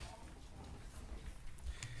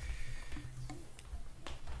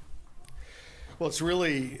Well, it's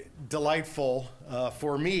really delightful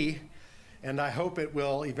for me, and I hope it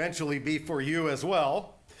will eventually be for you as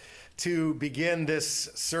well, to begin this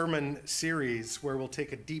sermon series where we'll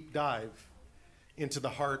take a deep dive into the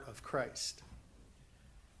heart of Christ.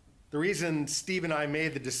 The reason Steve and I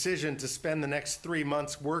made the decision to spend the next 3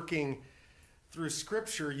 months working through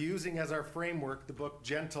Scripture, using as our framework the book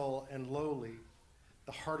Gentle and Lowly,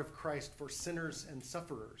 the heart of Christ for sinners and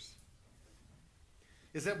sufferers,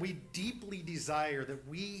 is that we deeply desire that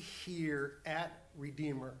we here at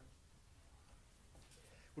Redeemer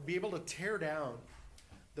would be able to tear down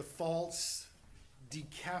the false,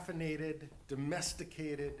 decaffeinated,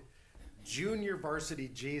 domesticated, junior varsity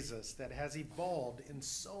Jesus that has evolved in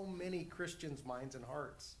so many Christians' minds and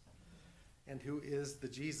hearts, and who is the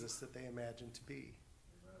Jesus that they imagine to be.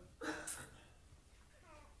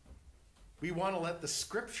 We want to let the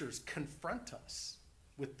Scriptures confront us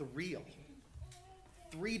with the real,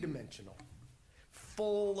 three-dimensional,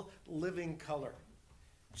 full living color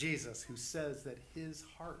Jesus, who says that his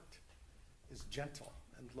heart is gentle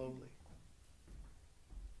and lowly.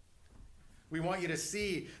 We want you to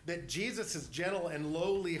see that Jesus' gentle and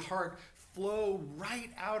lowly heart flow right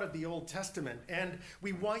out of the Old Testament. And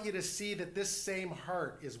we want you to see that this same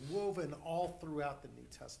heart is woven all throughout the New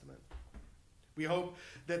Testament. We hope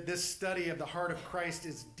that this study of the heart of Christ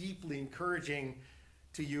is deeply encouraging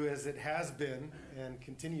to you, as it has been and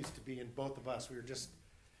continues to be in both of us. We were just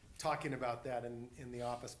talking about that in the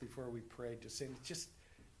office before we prayed, just saying it just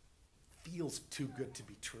feels too good to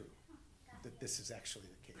be true that this is actually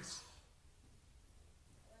the case.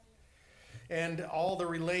 And all the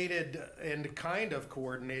related and kind of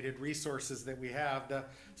coordinated resources that we have, the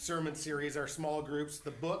sermon series, our small groups,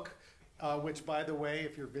 the book, which, by the way,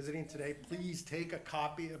 if you're visiting today, please take a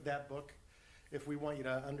copy of that book. If we want you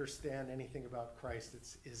to understand anything about Christ,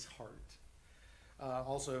 it's his heart.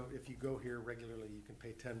 Also, if you go here regularly, you can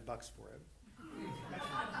pay $10 for it.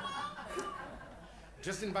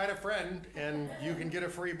 Just invite a friend and you can get a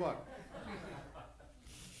free book.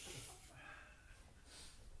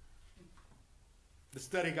 The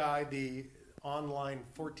study guide, the online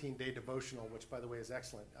 14-day devotional, which, by the way, is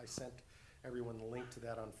excellent. I sent everyone the link to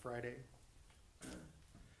that on Friday.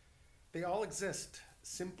 They all exist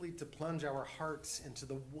simply to plunge our hearts into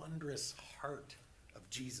the wondrous heart of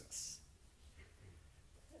Jesus,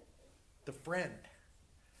 the friend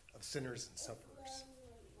of sinners and sufferers.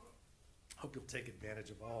 Hope you'll take advantage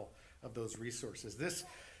of all of those resources. This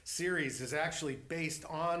series is actually based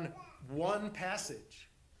on one passage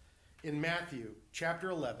in Matthew chapter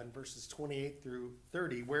 11, verses 28 through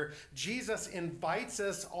 30, where Jesus invites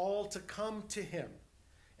us all to come to him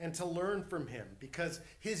and to learn from him, because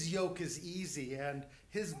his yoke is easy and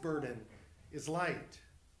his burden is light.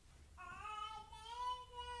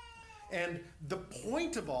 And the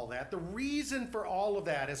point of all that, the reason for all of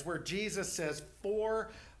that, is where Jesus says, "For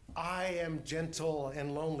I am gentle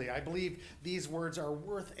and lonely." I believe these words are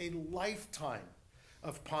worth a lifetime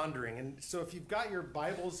of pondering. And so if you've got your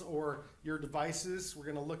Bibles or your devices, we're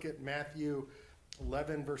going to look at Matthew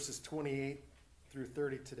 11, verses 28 through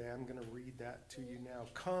 30 today. I'm going to read that to you now.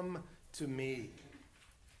 "Come to me,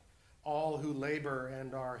 all who labor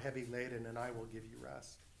and are heavy laden, and I will give you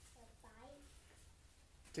rest.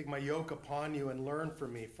 Take my yoke upon you and learn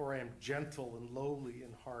from me, for I am gentle and lowly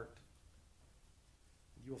in heart.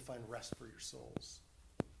 You will find rest for your souls.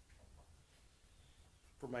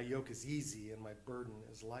 For my yoke is easy and my burden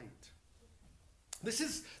is light." This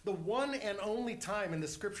is the one and only time in the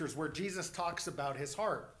Scriptures where Jesus talks about his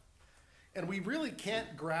heart. And we really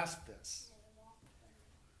can't grasp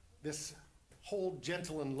this whole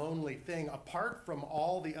gentle and lonely thing, apart from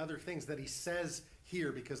all the other things that he says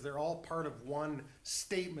here, because they're all part of one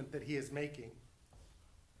statement that he is making.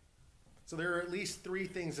 So there are at least 3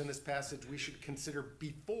 things in this passage we should consider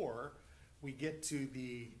before we get to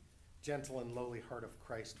the gentle and lowly heart of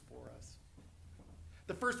Christ for us.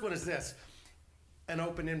 The first one is this: an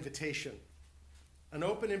open invitation. An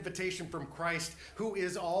open invitation from Christ, who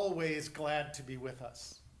is always glad to be with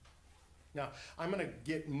us. Now, I'm going to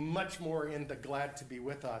get much more into glad to be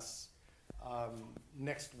with us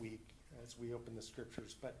next week as we open the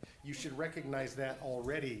Scriptures, but you should recognize that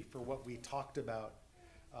already for what we talked about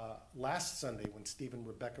last Sunday when Steve and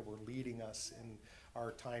Rebecca were leading us in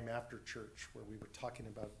our time after church, where we were talking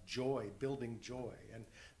about joy, building joy, and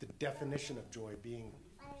the definition of joy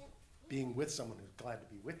being with someone who's glad to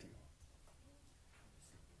be with you.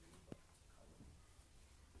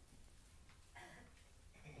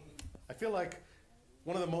 I feel like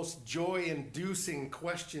one of the most joy-inducing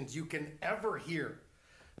questions you can ever hear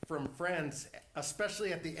from friends,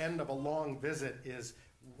 especially at the end of a long visit, is,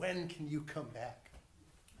 "When can you come back?"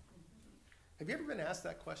 Have you ever been asked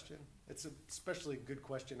that question? It's especially a good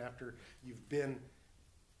question after you've been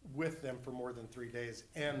with them for more than 3 days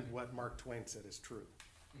and what Mark Twain said is true.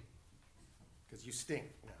 Because you stink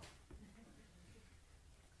now.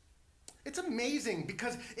 It's amazing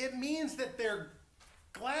because it means that they're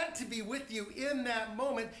glad to be with you in that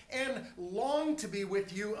moment and long to be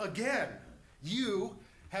with you again. You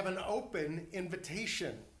have an open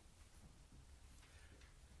invitation.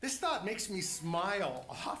 This thought makes me smile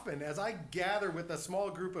often as I gather with a small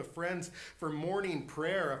group of friends for morning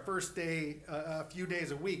prayer, a few days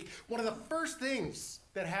a week. One of the first things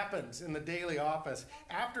that happens in the daily office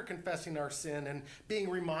after confessing our sin and being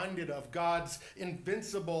reminded of God's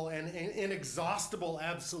invincible and inexhaustible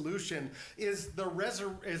absolution is the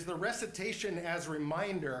recitation as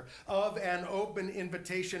reminder of an open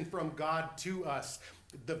invitation from God to us,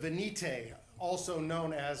 the Venite, also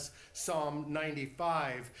known as Psalm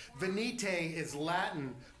 95. Venite is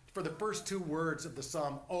Latin for the first 2 words of the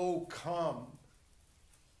psalm, "O come."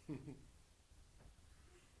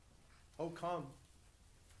 "O come."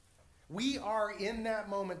 We are in that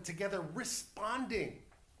moment together responding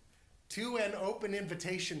to an open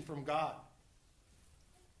invitation from God.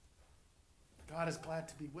 God is glad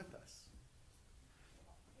to be with us.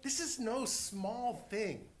 This is no small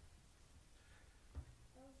thing.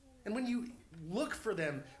 And when you look for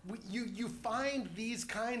them, you find these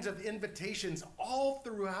kinds of invitations all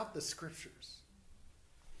throughout the scriptures.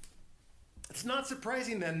 It's not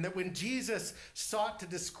surprising then that when Jesus sought to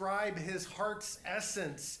describe his heart's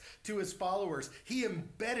essence to his followers, he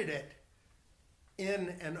embedded it in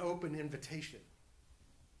an open invitation.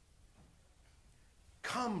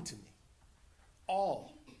 Come to me,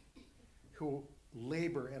 all who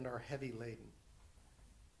labor and are heavy laden.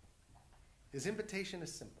 His invitation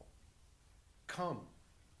is simple. Come.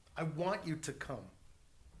 I want you to come.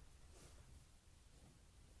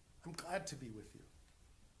 I'm glad to be with you.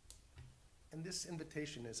 And this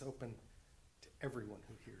invitation is open to everyone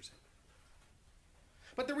who hears it.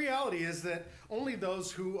 But the reality is that only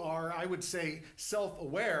those who are, I would say,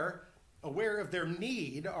 self-aware, aware of their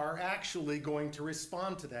need, are actually going to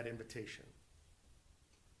respond to that invitation.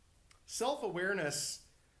 Self-awareness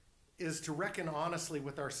is to reckon honestly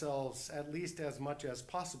with ourselves at least as much as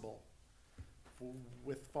possible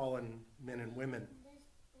with fallen men and women.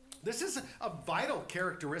 This is a vital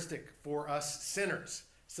characteristic for us sinners,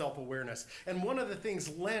 self-awareness. And one of the things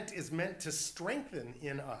Lent is meant to strengthen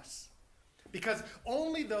in us. Because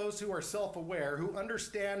only those who are self-aware, who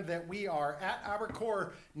understand that we are at our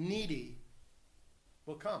core needy,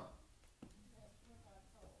 will come.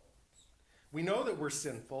 We know that we're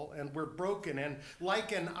sinful and we're broken, and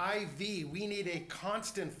like an IV, we need a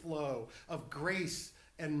constant flow of grace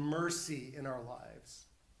and mercy in our lives.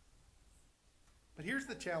 But here's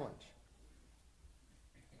the challenge.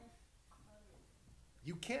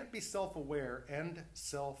 You can't be self-aware and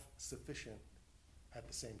self-sufficient at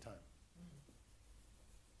the same time.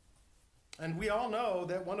 And we all know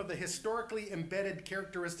that one of the historically embedded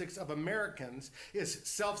characteristics of Americans is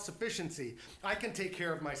self-sufficiency. I can take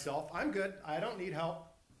care of myself. I'm good. I don't need help.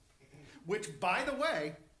 Which, by the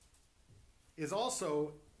way, is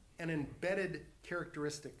also an embedded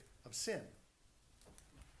characteristic of sin.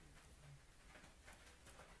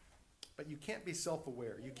 But you can't be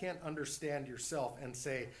self-aware. You can't understand yourself and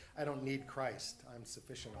say, I don't need Christ. I'm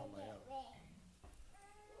sufficient on my own.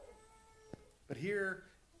 But here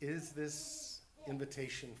is this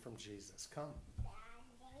invitation from Jesus. Come.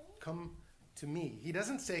 Come to me. He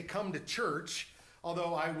doesn't say come to church,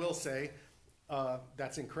 although I will say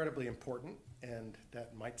that's incredibly important, and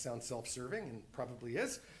that might sound self-serving, and probably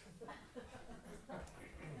is.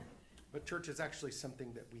 But church is actually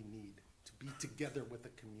something that we need to be together with a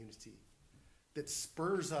community that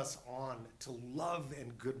spurs us on to love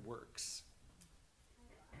and good works.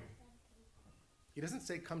 He doesn't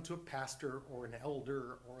say come to a pastor or an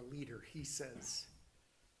elder or a leader. He says,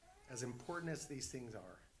 as important as these things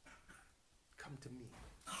are, come to me.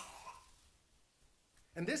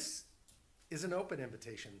 And this is an open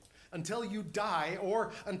invitation. Until you die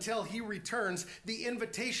or until he returns, the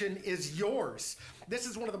invitation is yours. This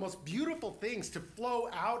is one of the most beautiful things to flow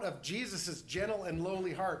out of Jesus' gentle and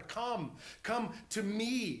lowly heart. Come to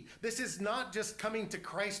me. This is not just coming to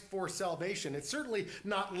Christ for salvation. It's certainly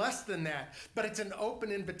not less than that, but it's an open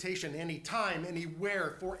invitation anytime,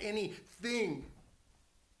 anywhere, for anything.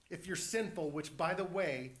 If you're sinful, which by the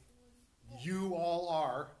way, you all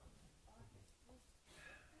are,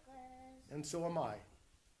 and so am I.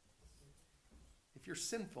 If you're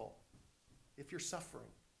sinful, if you're suffering,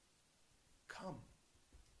 come.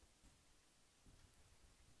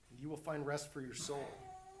 And you will find rest for your soul,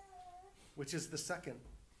 which is the second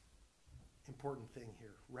important thing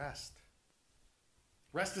here. Rest.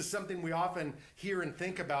 Rest is something we often hear and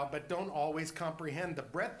think about, but don't always comprehend the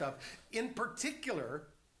breadth of. In particular,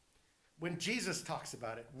 when Jesus talks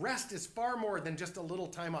about it, rest is far more than just a little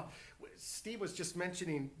time off. Steve was just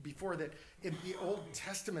mentioning before that in the Old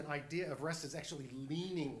Testament idea of rest is actually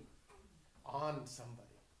leaning on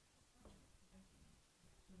somebody,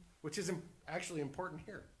 which is actually important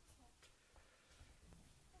here.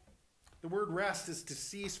 The word rest is to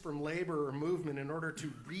cease from labor or movement in order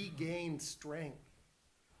to regain strength.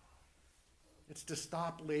 It's to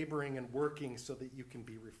stop laboring and working so that you can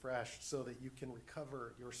be refreshed, so that you can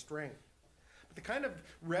recover your strength. But the kind of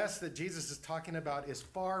rest that Jesus is talking about is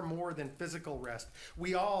far more than physical rest.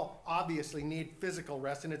 We all obviously need physical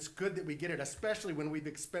rest, and it's good that we get it, especially when we've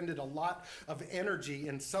expended a lot of energy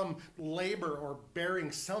in some labor or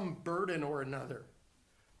bearing some burden or another.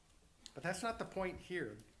 But that's not the point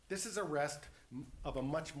here. This is a rest of a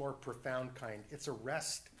much more profound kind. It's a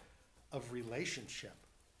rest of relationship.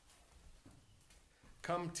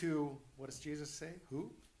 Come to, what does Jesus say?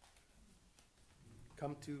 Who?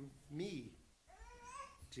 Come to me,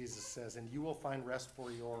 Jesus says, and you will find rest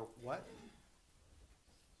for your what?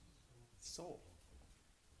 Soul.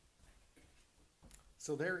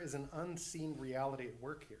 So there is an unseen reality at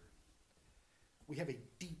work here. We have a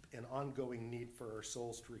deep and ongoing need for our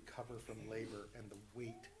souls to recover from labor and the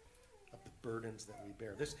weight of the burdens that we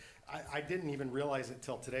bear. I didn't even realize it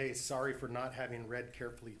till today. Sorry for not having read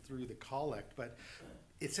carefully through the collect, but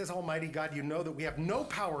it says, Almighty God, you know that we have no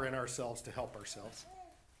power in ourselves to help ourselves.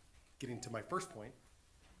 Getting to my first point.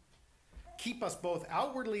 Keep us both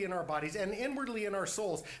outwardly in our bodies and inwardly in our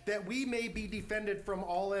souls, that we may be defended from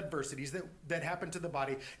all adversities that happen to the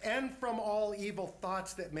body, and from all evil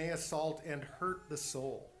thoughts that may assault and hurt the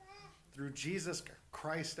soul. Through Jesus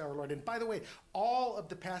Christ our Lord. And by the way, all of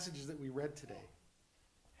the passages that we read today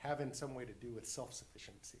have in some way to do with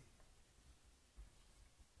self-sufficiency.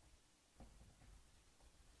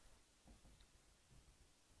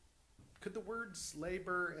 Could the words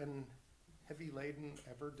labor and heavy laden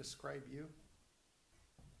ever describe you?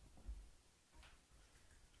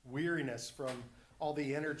 Weariness from all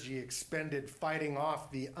the energy expended fighting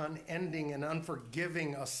off the unending and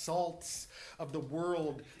unforgiving assaults of the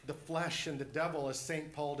world, the flesh, and the devil, as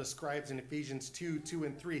St. Paul describes in Ephesians 2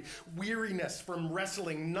 and 3. Weariness from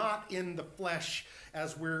wrestling not in the flesh,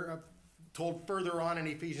 as we're told further on in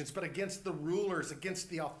Ephesians, but against the rulers, against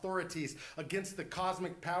the authorities, against the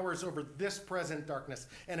cosmic powers over this present darkness,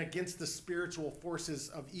 and against the spiritual forces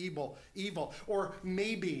of evil. Or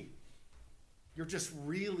maybe you're just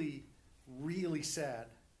really sad,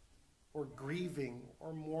 or grieving,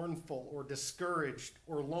 or mournful, or discouraged,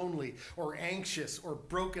 or lonely, or anxious, or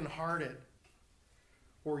brokenhearted,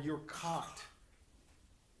 or you're caught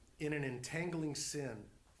in an entangling sin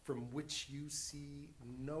from which you see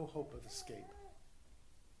no hope of escape.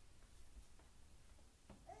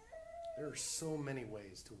 There are so many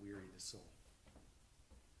ways to weary the soul.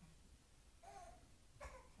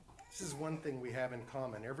 This is one thing we have in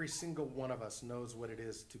common. Every single one of us knows what it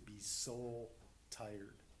is to be soul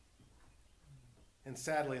tired. And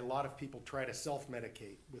sadly, a lot of people try to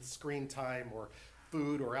self-medicate with screen time or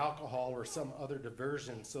food or alcohol or some other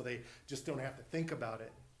diversion so they just don't have to think about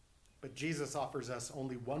it. But Jesus offers us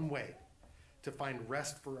only one way to find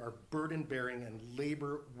rest for our burden-bearing and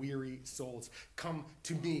labor-weary souls. Come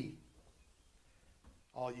to me,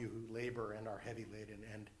 all you who labor and are heavy laden,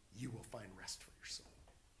 and you will find rest for your soul.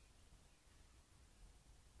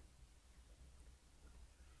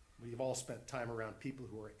 We've all spent time around people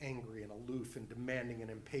who are angry and aloof and demanding and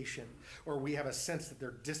impatient, or we have a sense that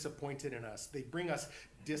they're disappointed in us. They bring us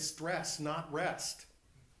distress, not rest.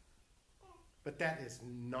 But that is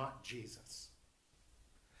not Jesus.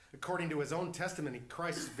 According to his own testimony,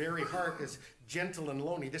 Christ's very heart is gentle and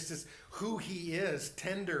lowly. This is who he is: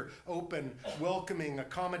 tender, open, welcoming,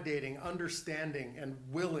 accommodating, understanding, and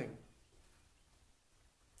willing.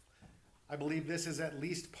 I believe this is at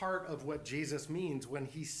least part of what Jesus means when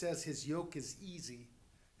he says his yoke is easy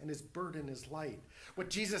and his burden is light. What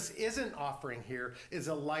Jesus isn't offering here is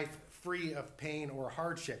a life free of pain or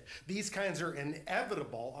hardship. These kinds are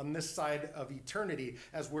inevitable on this side of eternity,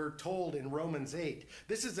 as we're told in Romans 8.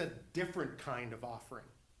 This is a different kind of offering.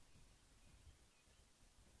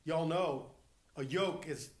 Y'all know a yoke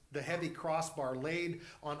is the heavy crossbar laid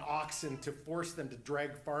on oxen to force them to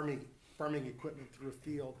drag farming equipment through a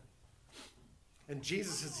field. And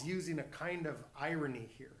Jesus is using a kind of irony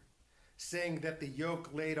here, saying that the yoke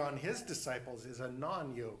laid on his disciples is a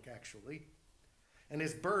non-yoke, actually. And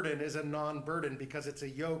his burden is a non-burden because it's a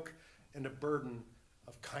yoke and a burden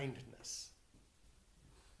of kindness.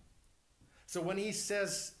 So when he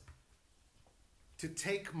says to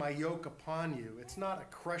take my yoke upon you. It's not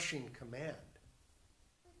a crushing command.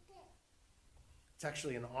 It's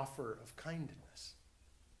actually an offer of kindness.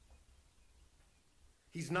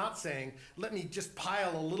 He's not saying, let me just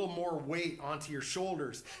pile a little more weight onto your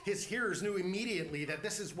shoulders. His hearers knew immediately that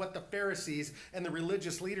this is what the Pharisees and the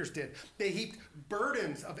religious leaders did. They heaped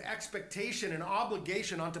burdens of expectation and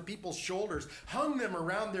obligation onto people's shoulders, hung them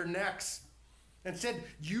around their necks, and said,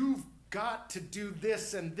 you've got to do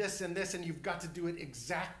this and this and this, and you've got to do it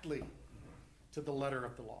exactly to the letter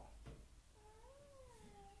of the law.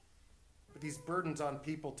 But these burdens on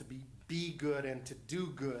people to be good and to do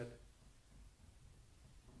good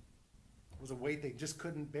was a weight they just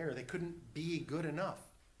couldn't bear. They couldn't be good enough.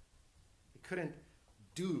 They couldn't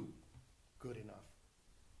do good enough.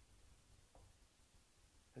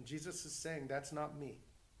 And Jesus is saying, that's not me.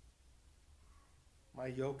 My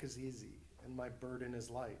yoke is easy and my burden is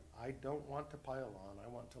light. I don't want to pile on. I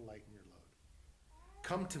want to lighten your load.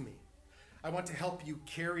 Come to me. I want to help you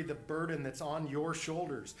carry the burden that's on your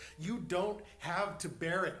shoulders. You don't have to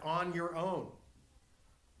bear it on your own.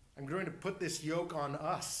 I'm going to put this yoke on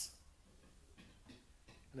us.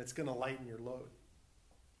 And it's going to lighten your load.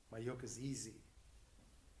 My yoke is easy,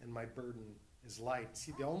 and my burden is light.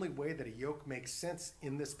 See, the only way that a yoke makes sense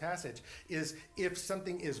in this passage is if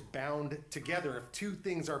something is bound together, if two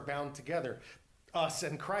things are bound together, us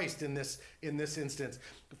and Christ in this instance,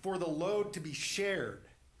 for the load to be shared.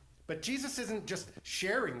 But Jesus isn't just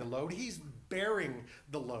sharing the load, he's bearing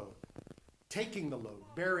the load, taking the load,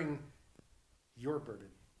 bearing your burden.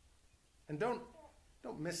 And don't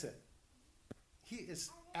miss it. He is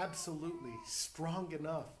absolutely strong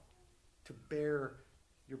enough to bear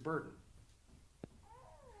your burden.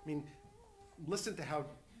 I mean, listen to how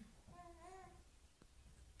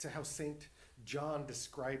St. John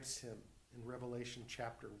describes him in Revelation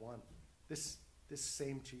chapter 1. This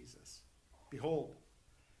same Jesus. Behold,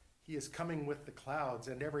 he is coming with the clouds,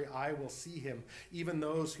 and every eye will see him, even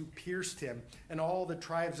those who pierced him, and all the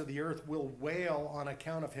tribes of the earth will wail on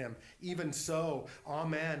account of him. Even so,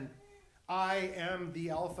 Amen. I am the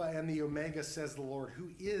Alpha and the Omega, says the Lord,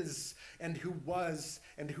 who is and who was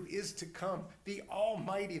and who is to come, the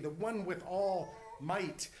Almighty, the one with all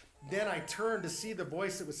might. Then I turned to see the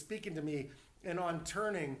voice that was speaking to me, and on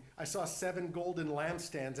turning, I saw 7 golden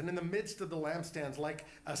lampstands, and in the midst of the lampstands, like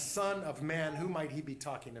a son of man, who might he be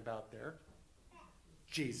talking about there?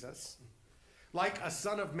 Jesus. Like a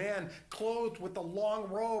son of man, clothed with a long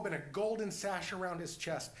robe and a golden sash around his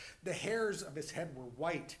chest. The hairs of his head were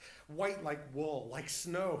white like wool, like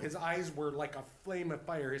snow. His eyes were like a flame of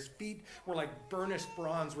fire. His feet were like burnished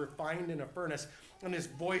bronze refined in a furnace. And his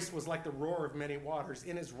voice was like the roar of many waters.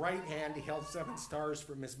 In his right hand he held 7 stars.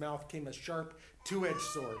 From his mouth came a sharp, 2-edged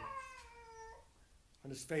sword.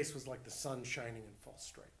 And his face was like the sun shining in full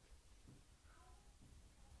strength.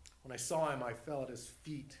 When I saw him, I fell at his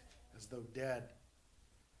feet as though dead.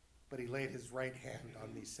 But he laid his right hand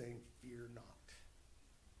on me, saying, fear not.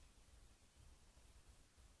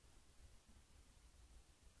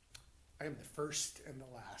 I am the first and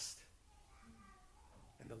the last,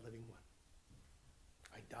 and the living one.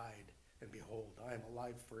 I died, and behold, I am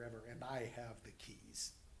alive forever, and I have the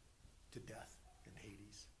keys to death and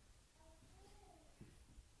Hades.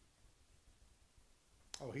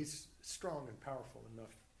 Oh, he's strong and powerful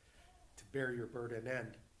enough to bear your burden,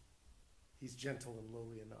 and he's gentle and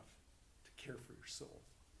lowly enough to care for your soul.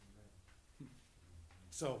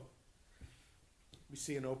 So, we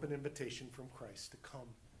see an open invitation from Christ to come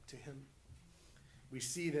to him. We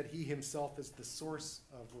see that he himself is the source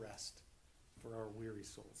of rest for our weary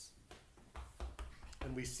souls.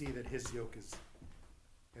 And we see that his yoke is,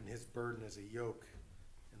 and his burden is a yoke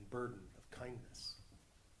and burden of kindness.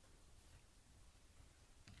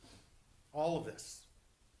 All of this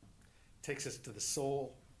takes us to the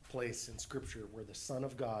sole place in Scripture where the Son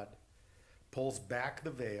of God pulls back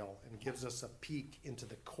the veil and gives us a peek into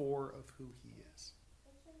the core of who he is.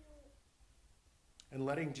 And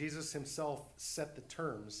letting Jesus himself set the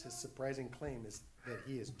terms, his surprising claim is that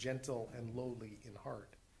he is gentle and lowly in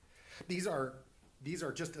heart. These are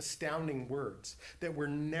just astounding words that we're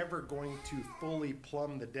never going to fully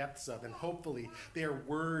plumb the depths of, and hopefully they are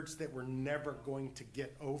words that we're never going to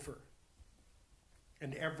get over.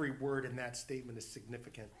 And every word in that statement is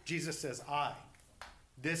significant. Jesus says, I.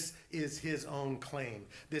 This is his own claim.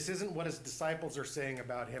 This isn't what his disciples are saying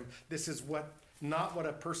about him. This is not what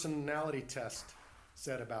a personality test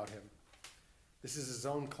said about him. This is his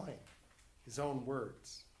own claim, his own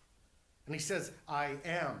words. And he says, I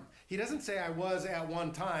am. He doesn't say I was at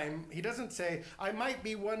one time. He doesn't say I might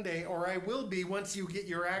be one day or I will be once you get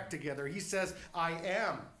your act together. He says, I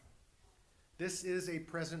am. This is a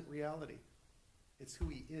present reality. It's who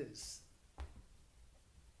he is.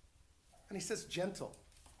 And he says gentle.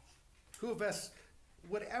 Who of us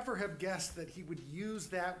would ever have guessed that he would use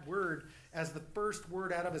that word as the first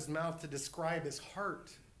word out of his mouth to describe his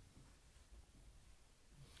heart?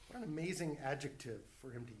 What an amazing adjective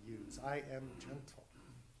for him to use. I am gentle.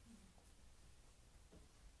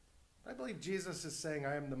 I believe Jesus is saying,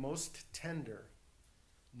 I am the most tender,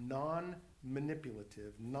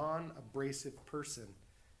 non-manipulative, non-abrasive person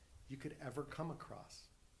you could ever come across.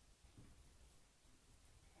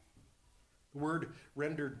 The word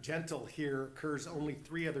rendered gentle here occurs only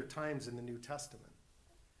 3 other times in the New Testament.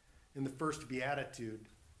 In the first beatitude,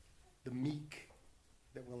 the meek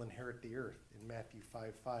that will inherit the earth in Matthew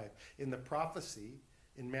 5:5. In the prophecy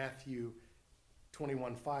in Matthew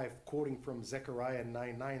 21:5, quoting from Zechariah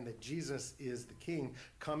 9:9, that Jesus is the King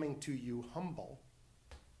coming to you humble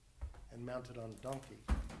and mounted on a donkey.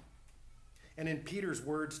 And in Peter's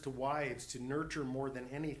words to wives, to nurture more than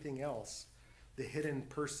anything else the hidden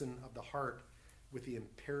person of the heart with the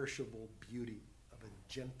imperishable beauty of a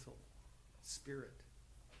gentle spirit.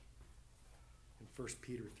 In 1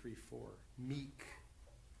 Peter 3:4, meek,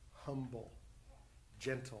 humble,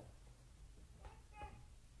 gentle.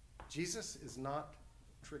 Jesus is not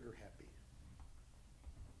trigger happy.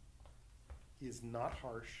 He is not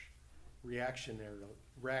harsh,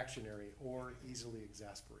 reactionary, or easily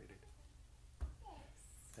exasperated.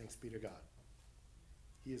 Thanks be to God.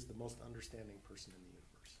 He is the most understanding person in the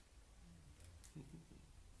universe.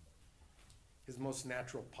 His most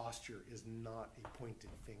natural posture is not a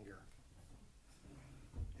pointed finger.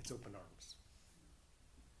 It's open arms.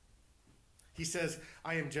 He says,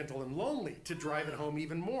 I am gentle and lonely, to drive it home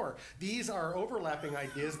even more. These are overlapping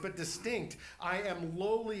ideas, but distinct. I am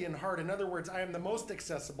lowly in heart. In other words, I am the most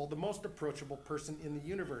accessible, the most approachable person in the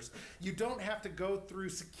universe. You don't have to go through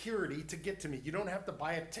security to get to me. You don't have to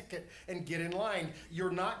buy a ticket and get in line.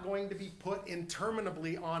 You're not going to be put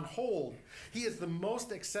interminably on hold. He is the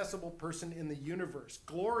most accessible person in the universe,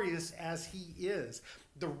 glorious as he is.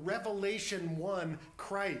 The Revelation 1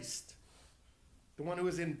 Christ. The one who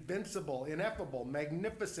is invincible, ineffable,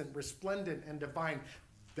 magnificent, resplendent, and divine.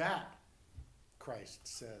 That Christ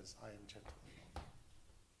says, I am gentle.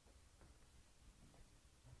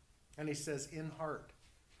 And he says, in heart.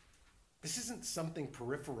 This isn't something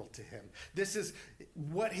peripheral to him. This is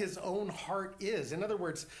what his own heart is. In other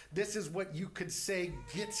words, this is what you could say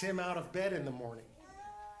gets him out of bed in the morning.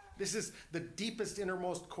 This is the deepest,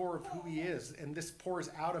 innermost core of who he is, and this pours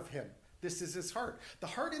out of him. This is his heart. The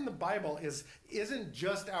heart in the Bible isn't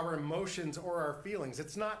just our emotions or our feelings.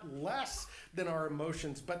 It's not less than our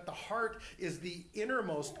emotions, but the heart is the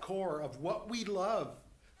innermost core of what we love,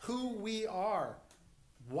 who we are,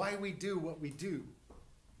 why we do what we do.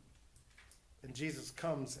 And Jesus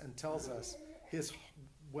comes and tells us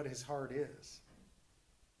what his heart is.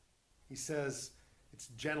 He says it's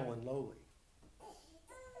gentle and lowly.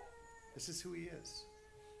 This is who he is.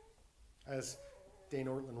 As Dane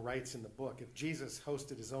Ortlund writes in the book, if Jesus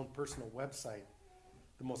hosted his own personal website,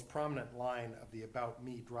 the most prominent line of the About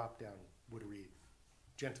Me drop-down would read,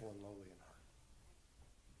 gentle and lowly in heart.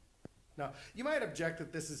 Now, you might object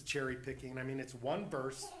that this is cherry picking. I mean, it's one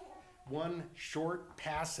verse, one short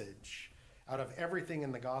passage out of everything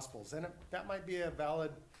in the Gospels. And that might be a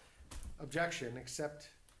valid objection, except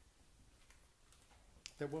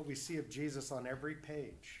that what we see of Jesus on every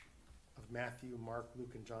page of Matthew, Mark,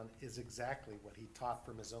 Luke, and John is exactly what he taught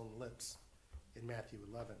from his own lips in Matthew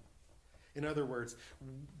 11. In other words,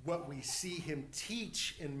 what we see him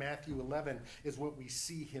teach in Matthew 11 is what we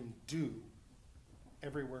see him do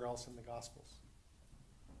everywhere else in the Gospels.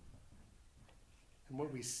 And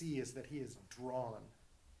what we see is that he is drawn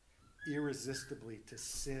irresistibly to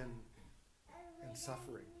sin and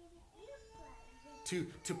suffering, to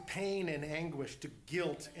pain and anguish, to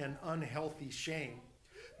guilt and unhealthy shame.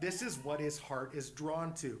 This is what his heart is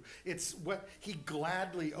drawn to. It's what he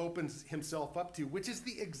gladly opens himself up to, which is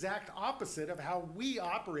the exact opposite of how we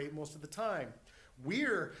operate most of the time.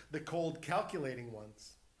 We're the cold, calculating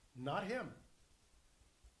ones, not him.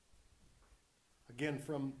 Again,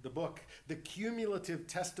 from the book, the cumulative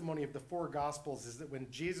testimony of the 4 Gospels is that when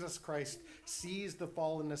Jesus Christ sees the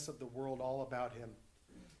fallenness of the world all about him,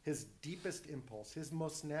 his deepest impulse, his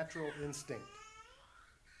most natural instinct,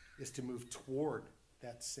 is to move toward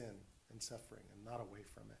that sin and suffering and not away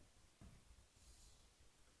from it.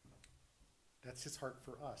 That's his heart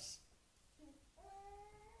for us.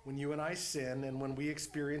 When you and I sin and when we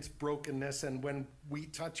experience brokenness and when we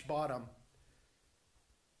touch bottom,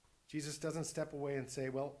 Jesus doesn't step away and say,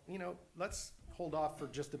 well, let's hold off for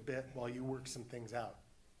just a bit while you work some things out.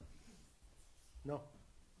 No.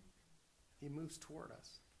 He moves toward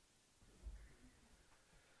us.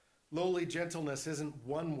 Lowly gentleness isn't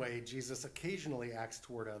one way Jesus occasionally acts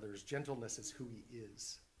toward others. Gentleness is who he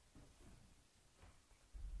is.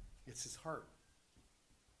 It's his heart.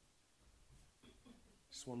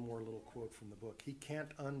 Just one more little quote from the book. He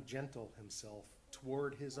can't ungentle himself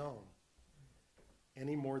toward his own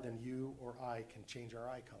any more than you or I can change our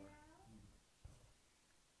eye color.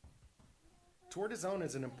 Toward his own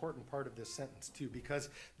is an important part of this sentence too, because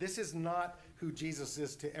this is not who Jesus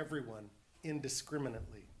is to everyone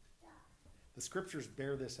indiscriminately. The scriptures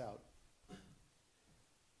bear this out.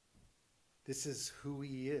 This is who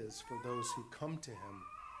he is for those who come to him,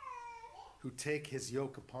 who take his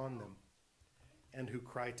yoke upon them, and who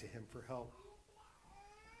cry to him for help.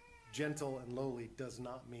 Gentle and lowly does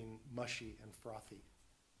not mean mushy and frothy.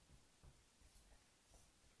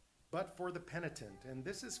 But for the penitent, and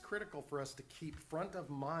this is critical for us to keep front of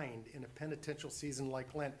mind in a penitential season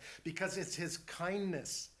like Lent, because it's his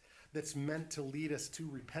kindness that's meant to lead us to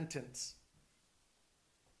repentance.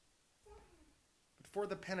 But for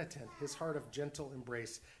the penitent, his heart of gentle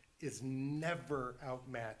embrace is never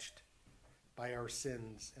outmatched by our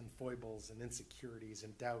sins and foibles and insecurities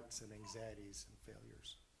and doubts and anxieties and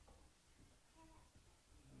failures.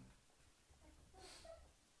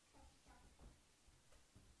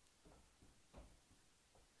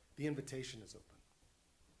 The invitation is open.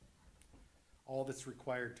 All that's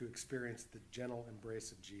required to experience the gentle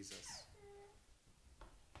embrace of Jesus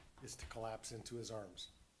is to collapse into his arms.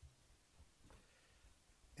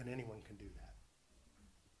 And anyone can do that.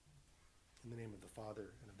 In the name of the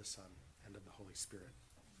Father, and of the Son, and of the Holy Spirit.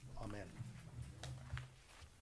 Amen.